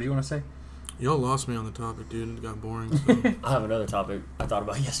do you want to say? Y'all lost me on the topic, dude. It got boring. So I have another topic I thought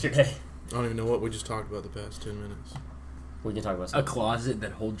about yesterday. I don't even know what we just talked about the past 10 minutes. We can talk about A something. closet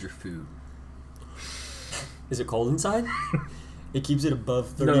that holds your food. Is it cold inside? It keeps it above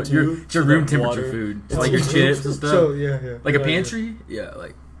 32. No, it's your so room that temperature water- food. It's like your chips and stuff. So yeah. Like a pantry? Yeah,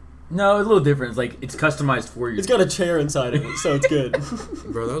 like... No, it's a little different. It's like, it's customized for you. It's got a chair inside of it, so it's good.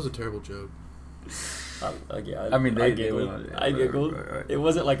 Bro, that was a terrible joke. Yeah, I mean, I they giggled. want it. I giggled. Right. It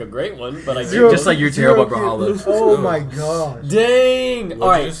wasn't like a great one, but I Zero- giggled. Just like you're zero terrible at kids. Brawlhalla. Oh my gosh. Dang! What'd All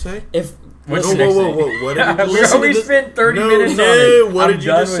right, you just say? if What's Whoa, the next whoa, thing? whoa, whoa, what did you We listen to already this? spent 30 No, minutes no, on it. what I'm did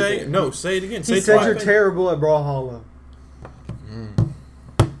you done just with say? it. No, say it again. He Say it said twice. you're terrible at Brawlhalla.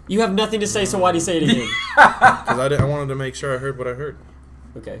 you have nothing to say, so why do you say it again? Because I wanted to make sure I heard what I heard.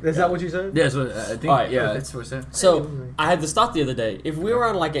 Okay. Is that what you said? Yeah, so I think, Alright, yeah, okay. that's what I said. So I had this thought the other day. If we were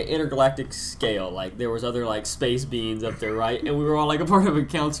on like an intergalactic scale, like there was other like space beings up there, right? And we were all like a part of a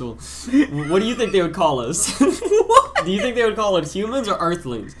council. What do you think they would call us? Do you think they would call us humans or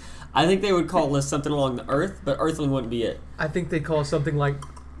Earthlings? I think they would call us something along the Earth, but Earthling wouldn't be it. I think they call something like,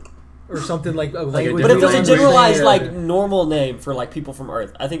 or something like a language. But if there's a we don't generalized understand. like normal name for like people from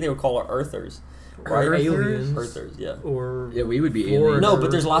Earth, I think they would call it Earthers. Right? Or Earthers? aliens, Earthers, yeah. or Yeah, we would be Foreigner, aliens. No, but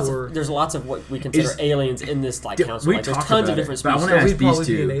there's lots or- of what we consider Is- aliens in this like council. We Like, there's talked tons about of different it, but I species. want to So ask we'd these probably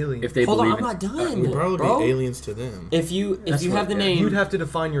be an two alien. if they Hold on, believe I'm in not done. We'd probably bro. be aliens to them. If you That's have what- the yeah. name, You'd have to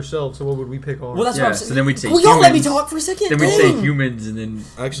define yourself. So what would we pick on? well, that's Yeah, what I'm so saying. then we'd say Will y'all let me humans. talk for a second? Then we'd say Dang. humans, and then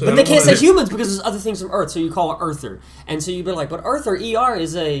Actually, But I they don't can't say wanna- humans because there's other things from Earth, so you call it Earther, and so you'd be like, but Earther ER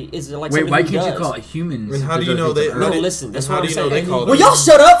is like wait, somebody why who can't you does. call it humans? And how if do you there's know other they? things No, on Earth? listen, that's and how what do I'm you know saying. they call it? Will y'all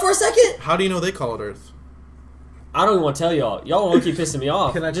shut up for a second? How do you know they call it Earth? I don't even want to tell y'all. Y'all won't keep pissing me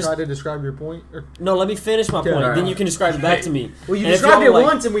off. Can I Just try to describe your point? Or, no. Let me finish my Okay, point. alright. Then you can describe it back to me. well, you And if described y'all it like-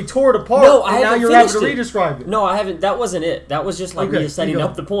 once and we tore it apart. No, I and now haven't you're having to finished it. re-describe it. No, I haven't. That wasn't it. That was just like Okay, me setting you go.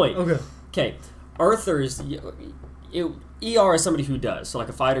 up the point. Okay. Okay, Earthers. ER is somebody who does, so like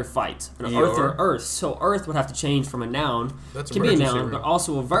a fighter fights. An ER? Earther, Earth. So Earth would have to change from a noun. That's It can be a emergency noun, room. but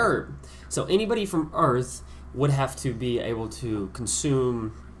also a verb. So anybody from Earth would have to be able to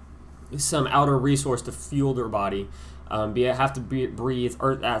consume some outer resource to fuel their body. Breathe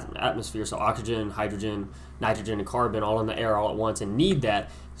Earth atmosphere, so oxygen, hydrogen, nitrogen, and carbon all in the air all at once, and need that.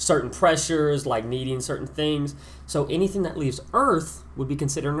 Certain pressures, like needing certain things. So anything that leaves Earth would be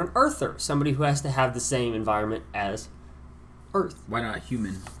considered an Earther, somebody who has to have the same environment as Earth. Why not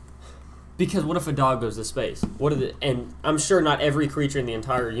human? Because what if a dog goes to space? And I'm sure not every creature in the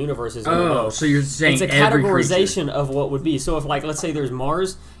entire universe is. gonna Oh, know. so you're saying It's a every creature. categorization of what would be. So if, like, let's say there's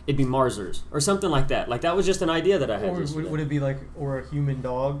Mars, it'd be Marsers or something like that. Like that was just an idea that I had. Or yesterday. would it be like, or a human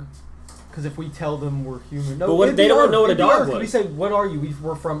dog? Because if we tell them we're human, no, But what- it'd they be don't Earth. know what a It'd be dog Earth. was. We say, "What are you?"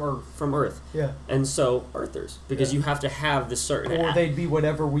 We're from Earth. From Earth, Yeah. and so Earthers, because Yeah. you have to have this certain. Or they'd be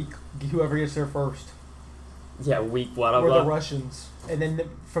whatever whoever gets there first. weak blah We're blah. the Russians, and then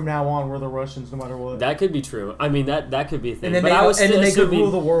from now on, we're the Russians, no matter what. That could be true. I mean, that could be a thing. and then but they, I was and then they could assuming, rule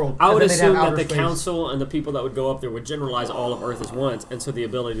the world. I would and then they'd have assume that outer the space. council and the people that would go up there would generalize all of Earth at once, and so the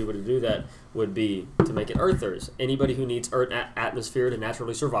ability to do that would be to make it Earthers. Anybody who needs Earth atmosphere to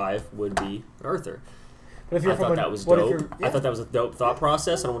naturally survive would be an Earther. But if you're I from thought a- that was what if dope. you're- I thought that was a dope thought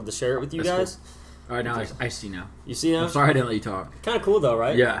process, and I wanted to share it with you That's guys. All right, now I see now. You see now? I'm sorry I didn't let you talk. Kind of cool though,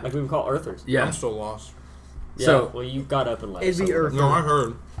 right? Yeah. Like we would call Earthers. Yeah. I'm still lost. Yeah. So- well, you got up and left. It'd be so- Earth. No, I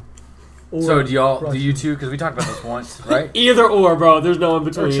heard. Or So do Russia. you two? Because we talked about this once, right? Either or, bro. There's no in or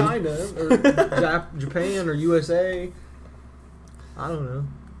between. China, or Japan, or USA? I don't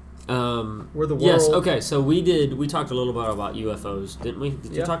know. We're the world. Yes. Okay. So we talked a little bit about UFOs, didn't we?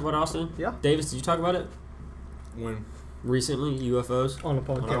 Did you Yeah. talk about Austin? Yeah. Davis, did you talk about it When recently? UFOs. On a I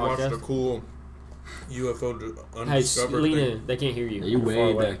podcast. watched podcast? a cool UFO Hey, undiscovered lean thing. in. They can't hear you. Yeah, you You're far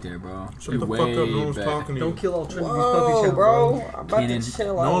way away. back there, bro. Shut You the fuck way up. No one was back. talking to you. Don't kill all Trinity's puppy channel, bro. I'm about Kenan. to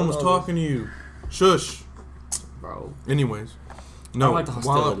chill No out. one was talking to you. Shush. Bro. Anyways, no. like the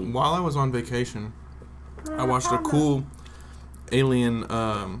hostility. While I was on vacation, I watched a cool alien,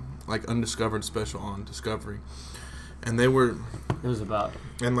 like undiscovered special on Discovery, and they were It was about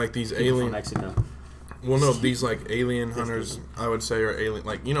like these people from alien. Mexico. Well, no, these like alien hunters, I would say, are alien.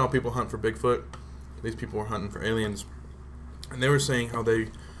 Like, you know how people hunt for Bigfoot? These people were hunting for aliens. And they were saying how they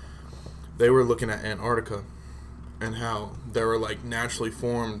were looking at Antarctica and how there were like naturally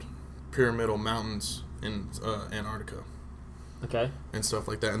formed pyramidal mountains in Antarctica Okay. and stuff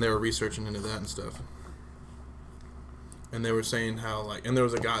like that. And they were researching into that and stuff. And they were saying how like, and there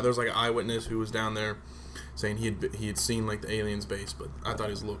was like an eyewitness who was down there saying he had seen like the aliens base, but I thought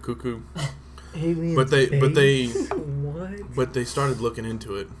he was a little cuckoo. Aliens But they what? But they started looking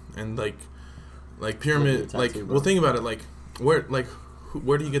into it, and like pyramid, Tattoo, like bro. well, think about it, like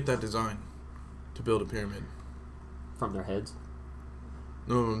where do you get that design to build a pyramid? From their heads.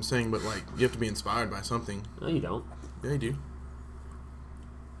 No, I'm saying, but like you have to be inspired by something. No, you don't. Yeah, you do.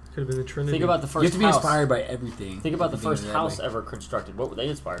 Could have been the Trinity. Think about the You first have to be house. inspired by everything. Think about the If you think first of it that house way. ever constructed. What were they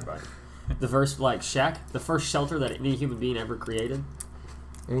inspired by? The first like shack, the first shelter that any human being ever created.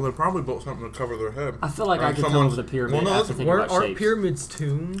 Well, they probably built something to cover their head. I feel like I Like could come someone's- over the pyramid well, no, after that's- thinking about Aren't shapes. pyramids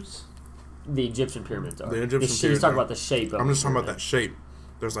tombs? The Egyptian pyramids are. The Egyptian He's pyramids talking are. about the shape. Of I'm just the talking about pyramid. that shape.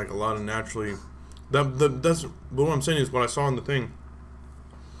 There's like a lot of naturally. That's what I'm saying is what I saw in the thing.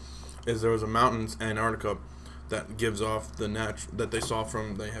 Is there was a mountain in Antarctica that gives off the that they saw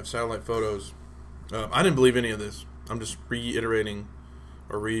from. They have satellite photos. I didn't believe any of this. I'm just reiterating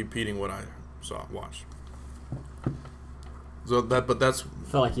or repeating what I watched. So but that's. I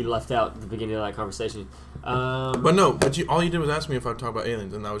feel like you left out the beginning of that conversation. But no, all you did was ask me if I talk about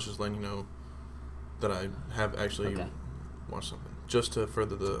aliens, and I was just letting you know that I have actually Okay. watched something just to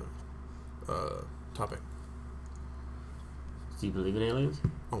further the topic. Do you believe in aliens?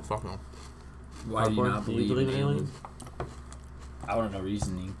 Oh fuck no! Why do you Popcorn, not do believe, you believe in aliens? I want to know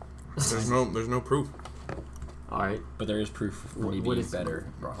reasoning, There's no proof. All right. but there is proof for me What being is- better.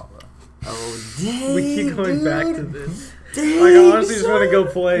 Brawlhalla. Oh, dang, We keep going dude. back to this. Dang, Like, I honestly just son. want to go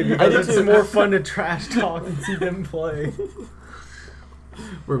play I because do it's too. more fun to trash talk and see them play.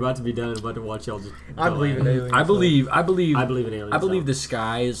 We're about to be done. About to watch y'all just. I go believe at in it. aliens. I believe I believe in aliens. I believe though. the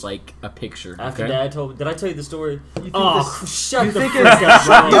sky is like a picture. After okay? Dad told, did I tell you the story? You think Oh, this- shut you the think frick it's-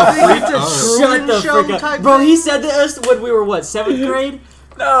 up, bro. You think it's a Shut Truman the Show frick type up, bro. thing? He said to us when we were what 7th grade.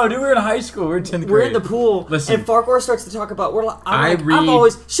 No, dude, we were in high school. We were in 10th grade. We're in the pool, Listen. and Farquhar starts to talk about. We're like, I I've read-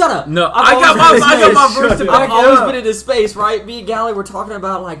 always shut up. No, I've I got my always been in verse to space. back I've it always up. been into space, right? Me and Gally were talking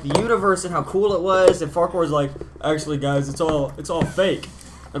about like the universe and how cool it was, and Farquhar's like, actually, guys, it's all fake,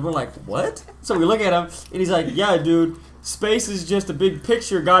 and we're like, what? So we look at him, and he's like, yeah, dude, space is just a big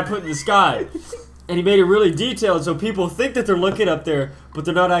picture God put in the sky. And he made it really detailed so people think that they're looking up there, but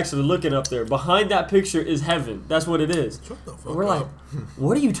they're not actually looking up there. Behind that picture is heaven. That's what it is. Shut the fuck And we're up. like,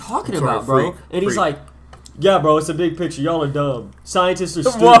 what are you talking I'm sorry, about, bro? freak. And he's Freak. like, yeah, bro, it's a big picture. Y'all are dumb. Scientists are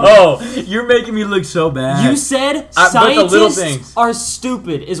stupid. Whoa, you're making me look so bad. You said but the little scientists things. are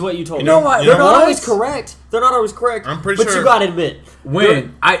stupid, is what you told You me. know what? They're You know not what? always correct. They're not always correct. I'm pretty but sure- you gotta admit.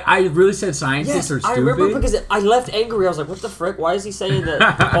 When I really said scientists Yes, are I stupid. remember because I left angry. I was like, what the frick? Why is he saying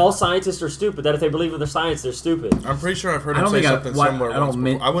that all scientists are stupid? That if they believe in their science, they're stupid. I'm pretty sure I've heard I him don't say think something I similar. don't once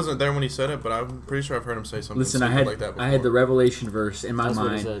mean- before. I wasn't there when he said it, but I'm pretty sure I've heard him say something Listen, I stupid had like that before. I had the Revelation verse in my That's what he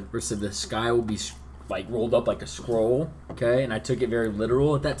mind said. where it said the sky will be like rolled up like a scroll. Okay, and I took it very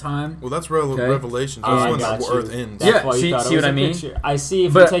literal at that time. Well, that's Okay. Revelation. Oh, That's I when got the you. earth ends. That's Yeah, why you see- thought see it was what I a mean? picture. I see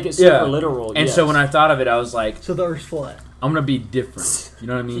if But, you take it super yeah. literal. And yes. so when I thought of it, I was like, So the Earth's flat. I'm gonna be different. You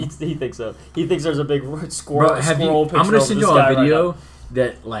know what I mean? he thinks so. He thinks there's a big squirrel. Bro, have you? squirrel I'm picture gonna over send the you all sky a right video now.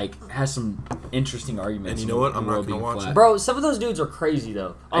 that like has some interesting arguments. And you know what? I'm the not world gonna being watch flat. it. Bro, some of those dudes are crazy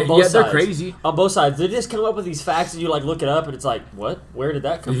though. On both Yeah, sides. they're crazy. On both sides, they just come up with these facts and you like look it up and it's like, what? Where did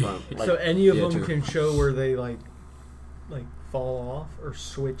that come from? Like, So any of Yeah, them true. can show where they like fall off or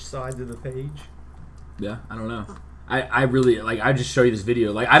switch sides of the page. Yeah, I don't know. I really like. I just show you this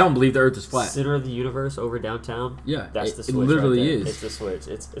video. Like, I don't believe the Earth is flat. center of the universe over downtown. Yeah, That's it, the it switch. literally right there. is. It's the switch.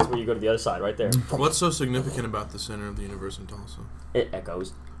 It's where you go to the other side, right there. What's so significant about the center of the universe in Tulsa? It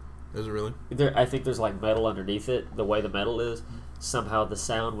echoes. Is it really? I think there's like metal underneath it. The way the metal is, somehow the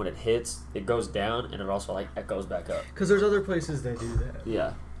sound when it hits, it goes down and it also like echoes back up. Because there's other places that do that.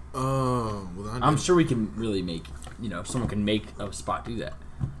 Yeah. Oh, well, I'm sure we can really make. You know, someone can make a spot do that.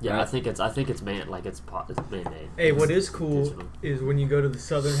 Yeah, Right. I think it's man it's man-made. Hey, what is cool Intentional. is when you go to the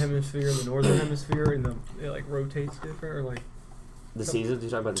southern hemisphere and the northern hemisphere, and it like rotates different, or like The seasons?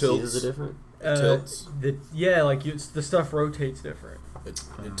 You talking about the Tilts. seasons are different? tilts. The stuff rotates different. It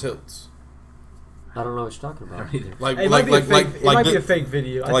tilts. I don't know what you're talking I about. don't either. Like It like might be a like fake, like it might be thi- a fake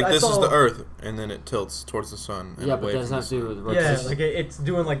video. like I this saw, is the Earth, and then it tilts towards the sun. And Yeah, but away that has from not to the do sun. with Yeah, rotation. like it's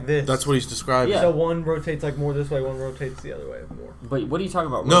doing like this. That's what he's describing. Yeah. So one rotates like more this way, one rotates the other way more. But what are you talking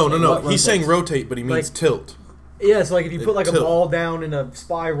about? No, rotate? no, no. What He's saying rotates? rotate, but he means Like- tilt. Yeah, so like if you It put like a tilt. ball down in a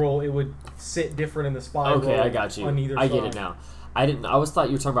spiral, it would sit different in the spiral. Okay, I got you. On either I side. get it now. I didn't. I always thought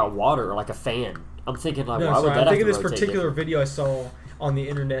you were talking about water or like a fan. I'm thinking like, No, why sorry, would that I'm thinking have this to rotate particular different? video I saw on the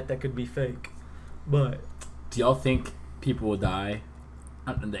internet that could be fake, but Do y'all think people will die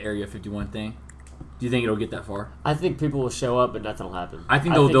in the Area 51 thing? Do you think it'll get that far? I think people will show up, but nothing will happen. I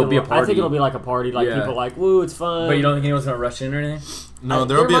think there'll be a I party. think it'll be like a party, like Yeah. people like, woo, it's fun. But you don't think anyone's gonna rush in or anything? No, I-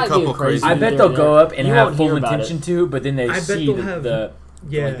 there'll there be a might be a couple crazy crazy. I dude bet there, they'll yeah. go up and You have won't full hear about intention to, but then they I bet see they'll the, have- the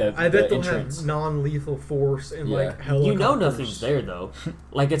yeah, like the, I bet the they'll entrance. have non-lethal force and Yeah. like helicopters. You know nothing's there though.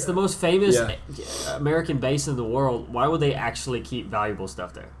 Like it's the most famous American base in the world. Why would they actually keep valuable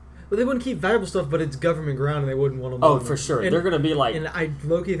stuff there? But they wouldn't keep valuable stuff, but it's government ground, and they wouldn't want them. Oh, on for there. sure. And, They're gonna be like, and I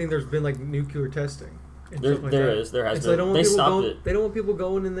low-key think there's been like nuclear testing. And there stuff like there that. is, there has And so they been. don't want They people stopped going. it. They don't want people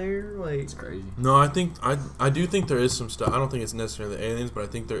going in there. Like It's crazy. No, I do think there is some stuff. I don't think it's necessarily aliens, but I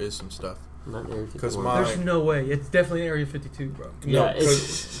think there is some stuff. Not Area 'Cause 51. my- there's no way. It's definitely Area 52, bro. Yeah, No,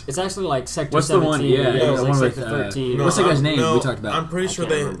 it's actually like Sector What's the 17. one? Yeah, it the was like one with, Sector 13. What's the guy's I'm- name no, we talked about? I'm pretty I sure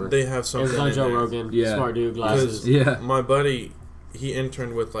can't remember. they have It something. was on in Joe there. Rogan. Yeah. Smart dude, glasses. Yeah. My buddy, he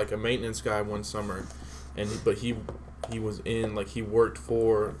interned with like a maintenance guy one summer, and he was in like he worked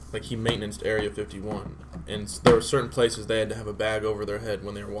for like he maintained Area 51, and there were certain places they had to have a bag over their head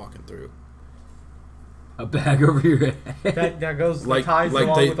when they were walking through. A bag over your head. That goes Like- ties like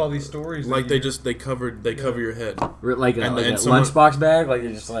along they- with all these stories. Like that they you- cover your head. like a, And- like and a someone- lunchbox bag? Like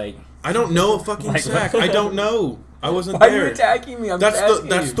they're just like... I don't know a fucking Like- sack. I don't know. I wasn't Why are you there. attacking me? I'm That's just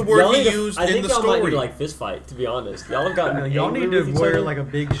the asking you. word Y'all he need to- used I in think the y'all might need story. to like fist fight. To be honest, y'all have gotten. y'all need angry to with each wear other. like a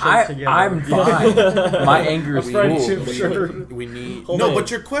big shirt together. I'm fine. My anger A is friendship cool. shirt. We need Hold no, hands.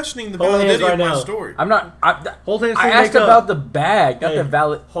 but you're questioning the Hold hands validity right of my now. story. I'm not... Hold hands. I till asked make up. about the bag, not Hey. the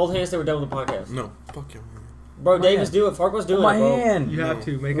valid... Hold hands. They were done with the podcast. No, fuck you. Bro, My Davis, hand. do it. Farquhar's doing my it, bro. hand. You have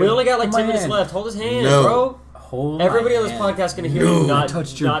to make. We up. only got like My 10 minutes hand. left. Hold his hand, No. bro. Hold Everybody my on this hand. podcast can hear No. you I not,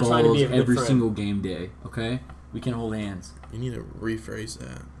 touched your not trying to balls be a good every friend. single game day, okay? We can hold hands. You need to rephrase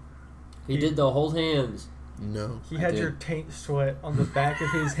that. He did the hold hands. No. He I had did. your taint sweat on the back of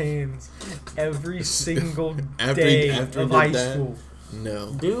his hands every single After- day after he of did high that? school.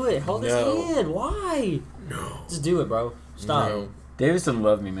 No. Do it. Hold No. his hand. Why? No. Just do it, bro. Stop. No. Davis doesn't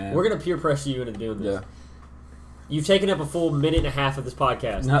love me, man. We're gonna peer pressure you into doing this. Yeah. You've taken up a full minute and a half of this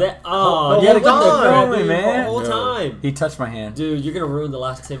podcast. No. Oh, The yeah, whole what the time. crap, Really, dude, man? the whole No. time. He touched my hand. Dude, you're gonna ruin the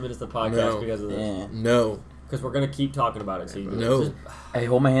last 10 minutes of the podcast No. because of this. Yeah. No. Because we're gonna keep talking about it. So you No. just- Hey,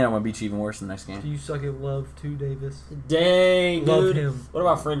 hold my hand. I'm gonna beat you even worse in the next Do game. you suck at love too, Davis? dang, Love dude. him. What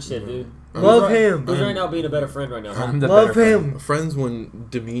about friendship, dude? Love Who's him. Who's right now being a better friend right now? I'm the Love better friend. him. Friends when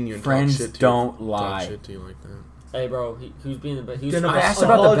demean you and Friends talk shit to don't you. lie. Talk shit to you like that. Hey, bro, who's being the best? Who's Then I asked Apologize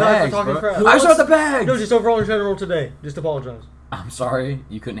about the for bags, talking bro. crap. I asked about the bags. No, just overall in general today. Just apologize. I'm sorry.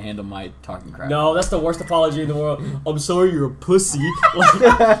 You couldn't handle my talking crap. No, that's the worst apology in the world. I'm sorry, you're a pussy. Like,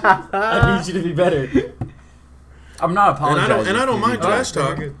 I need you to be better. I'm not apologizing. And I don't for you. mind trash Very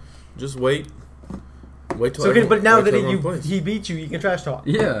talk. good. Just wait. Wait till. So, okay, but now wait that till everyone plays. he beat you, you can trash talk,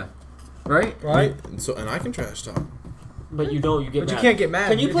 Yeah. Right? right? And I can trash talk. But you don't. You get But mad. you can't get mad.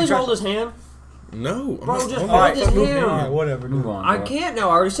 Can you if please trash hold his hand? No. I'm Bro, not- just I'm hold not- his All hand. right, whatever. Move dude. on. I bro. can't now.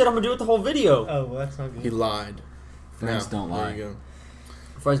 I already said I'm gonna do it the whole video. Oh, well, that's not He good. lied. Friends Now, don't there lie. you go.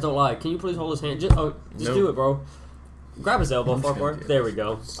 Friends don't lie. Can you please hold his hand? Just No. do it, bro. Grab his elbow, I'm just Farquhar. gonna do There it. we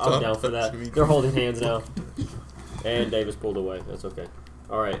go. I'm Stop down for that. touching me. They're holding hands now. And Davis pulled away. That's okay.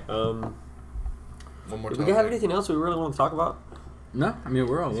 All right. One more Do time. we have anything else we really want to talk about? No, I mean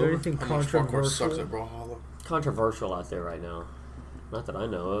we're all Is there over. anything How much Farquhar sucks controversial? at Brawlhalla? Controversial out there right now. Not that I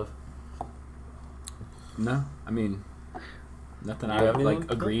know of. No, I mean nothing You I have like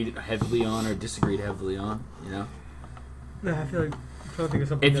anything? agreed heavily on or disagreed heavily on. You know, No, I feel like I'm trying to think of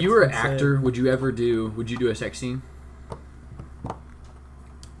something. if you were an actor, would you do a sex scene?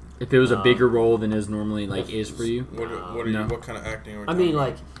 If it was a No. bigger role than is normally like is for you. What are No. you? What kind of acting are we I talking mean, about?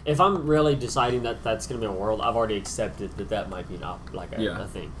 like, if I'm really deciding that that's going to be a world, I've already accepted that might be a Yeah.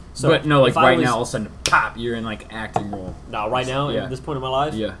 thing. So But no, like if I right was- now, all of a sudden, pop, you're in like acting role. No, right now, Yeah. at this point in my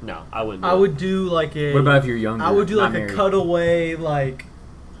life? Yeah. No, I wouldn't. I would do like a. What about if you're younger? I would do not like married? a cutaway, like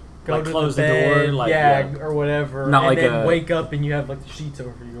go Like to close the the bed, door, like, yeah, yeah. or whatever, Not and like then a- wake up and you have like the sheets over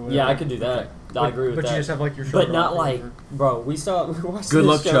you. Or whatever. Yeah, I could do that. Okay. I agree with but that. you just have like your shirt But on not or like, whatever. bro, we watched Good this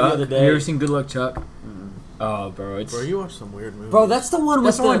Luck show Chuck. the other Have day. you ever seen Good Luck Chuck? Oh, bro, it's Bro, you watch some weird movies. Bro, that's the one with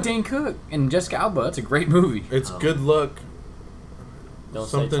that's the one with Dane Cook and Jessica Alba. That's a great movie. It's Oh. Good Luck. Don't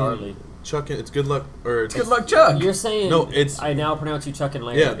something- say Charlie. Chuck. It's Good Luck. Or It's Good Luck, Chuck. You're saying No, it's- I now pronounce you Chuck and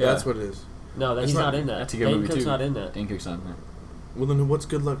Larry. Yeah, that's what it is. No, It's he's not- not in that. That's a good Dane movie, Cook's too. not in that. Dane Cook's on there. Well, then what's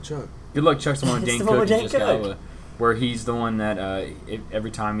Good Luck, Chuck? Good Luck, Chuck's the one with It's Dane the one Cook with and Dane Jessica Cook. Alba, where he's the one that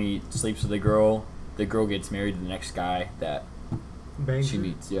every time he sleeps with a girl, the girl gets married to the next guy that Bang. she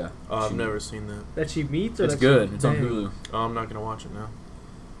meets. Yeah, I've She- never seen that. That she meets or It's that good. she It's on bang? Hulu. Oh, I'm not gonna watch it now.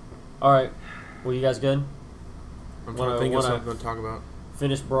 All right. Well, you guys good? I'm trying Wanna- to think of wanna- something to talk about.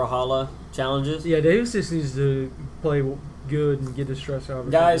 Finish Brawlhalla challenges? Yeah, Davis just needs to play good and get his stress out. or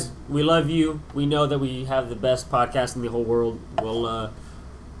Guys, something. we love you. We know that we have the best podcast in the whole world. We'll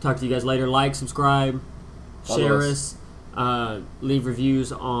talk to you guys later. Like, subscribe, Follow share us. us, leave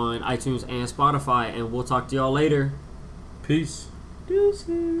reviews on iTunes and Spotify, and we'll talk to y'all later. Peace.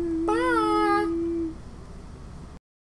 Deuces. Bye.